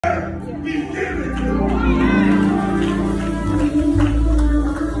Oh,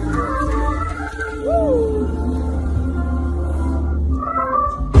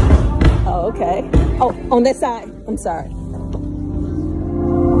 okay. Oh, on that side. I'm sorry.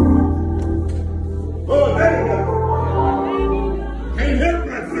 Oh, there you go. Can't help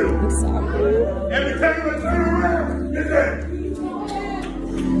myself. I'm sorry. Every time I turn around, it's there.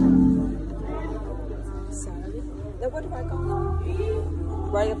 Sorry. Now where do I go?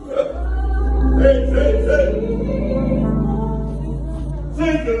 Right up here. Hey.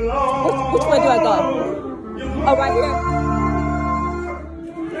 Thank the Lord. Which way do I go? Oh, right here.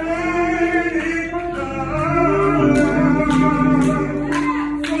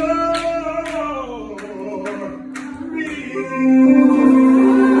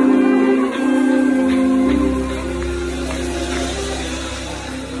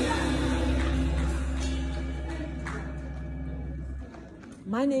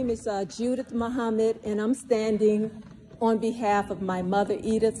 My name is Judith Muhammad, and I'm standing on behalf of my mother,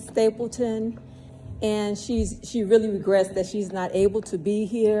 Edith Stapleton, and she really regrets that she's not able to be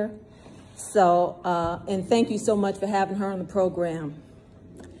here. So, and thank you so much for having her on the program.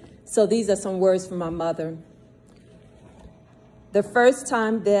 So these are some words from my mother. The first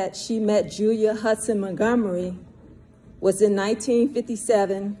time that she met Julia Hudson Montgomery was in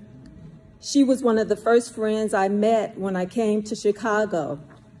 1957. She was one of the first friends I met when I came to Chicago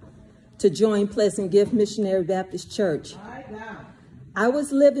to join Pleasant Gift Missionary Baptist Church. I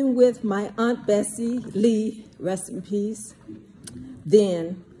was living with my Aunt Bessie Lee, rest in peace,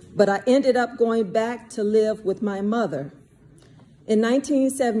 then, but I ended up going back to live with my mother. In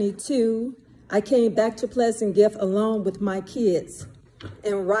 1972, I came back to Pleasant Gift alone with my kids,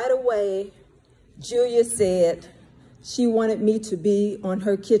 and right away, Julia said she wanted me to be on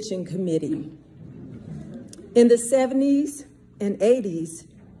her kitchen committee. In the 70s and 80s,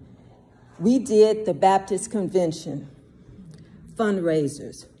 we did the Baptist Convention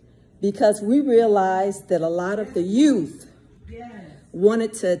fundraisers because we realized that a lot of the youth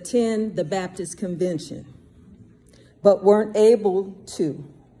wanted to attend the Baptist Convention, but weren't able to.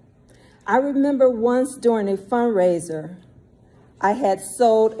 I remember once during a fundraiser, I had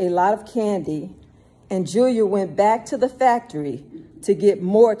sold a lot of candy, and Julia went back to the factory to get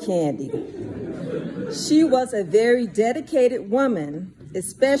more candy. She was a very dedicated woman,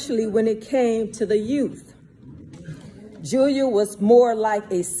 especially when it came to the youth. Julia was more like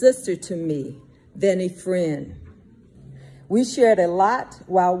a sister to me than a friend. We shared a lot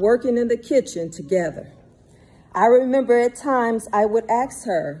while working in the kitchen together. I remember at times I would ask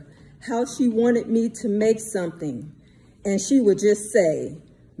her how she wanted me to make something, and she would just say,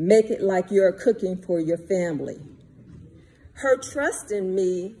 "Make it like you're cooking for your family." Her trust in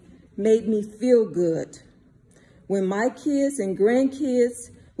me made me feel good. When my kids and grandkids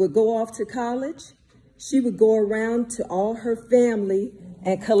would go off to college, she would go around to all her family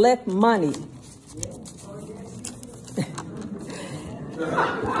and collect money.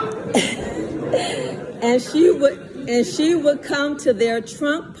 and she would come to their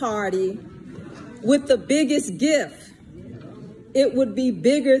trunk party with the biggest gift. It would be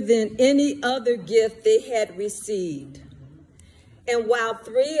bigger than any other gift they had received. And while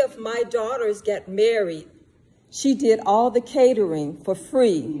 3 of my daughters got married, she did all the catering for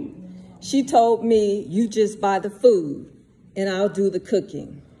free. She told me, "You just buy the food and I'll do the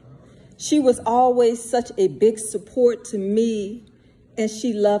cooking." She was always such a big support to me, and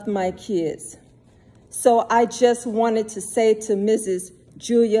she loved my kids. So I just wanted to say to Mrs.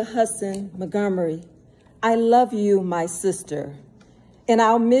 Julia Hudson Montgomery, I love you, my sister, and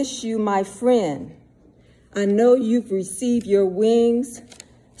I'll miss you, my friend. I know you've received your wings,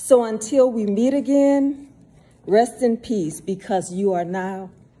 so until we meet again, rest in peace because you are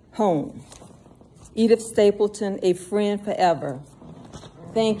now home. Edith Stapleton, a friend forever.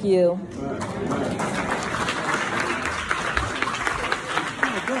 Thank you.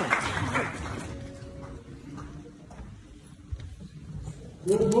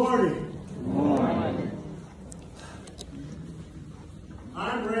 Good morning. Good morning.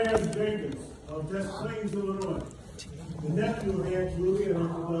 I'm Raz Jenkins of Des Plaines, Illinois, the nephew of Aunt Julia and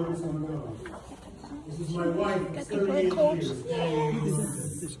Uncle Douglas Montgomery. This is my wife of 38 years.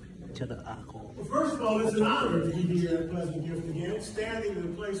 Well, first of all, it's an honor to be here at Pleasant Gift again, standing in a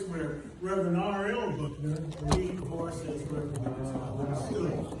place where Reverend R.L. Buckner, the lead horse, has recognized.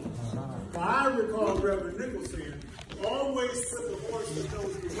 I recall Reverend Nichols saying, always put the horse that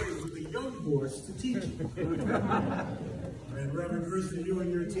knows the way with the young horse to teach him. And Reverend Christian, you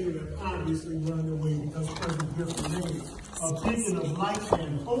and your team have obviously run the way because Pleasant Gift remains a beacon of light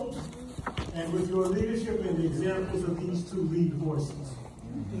and hope. And with your leadership and the examples of these 2 lead horses,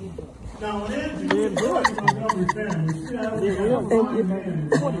 Now, when Andrew joined the Montgomery family, she had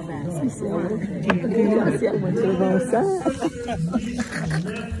sisters, nieces,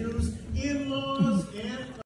 nephews, in-laws, and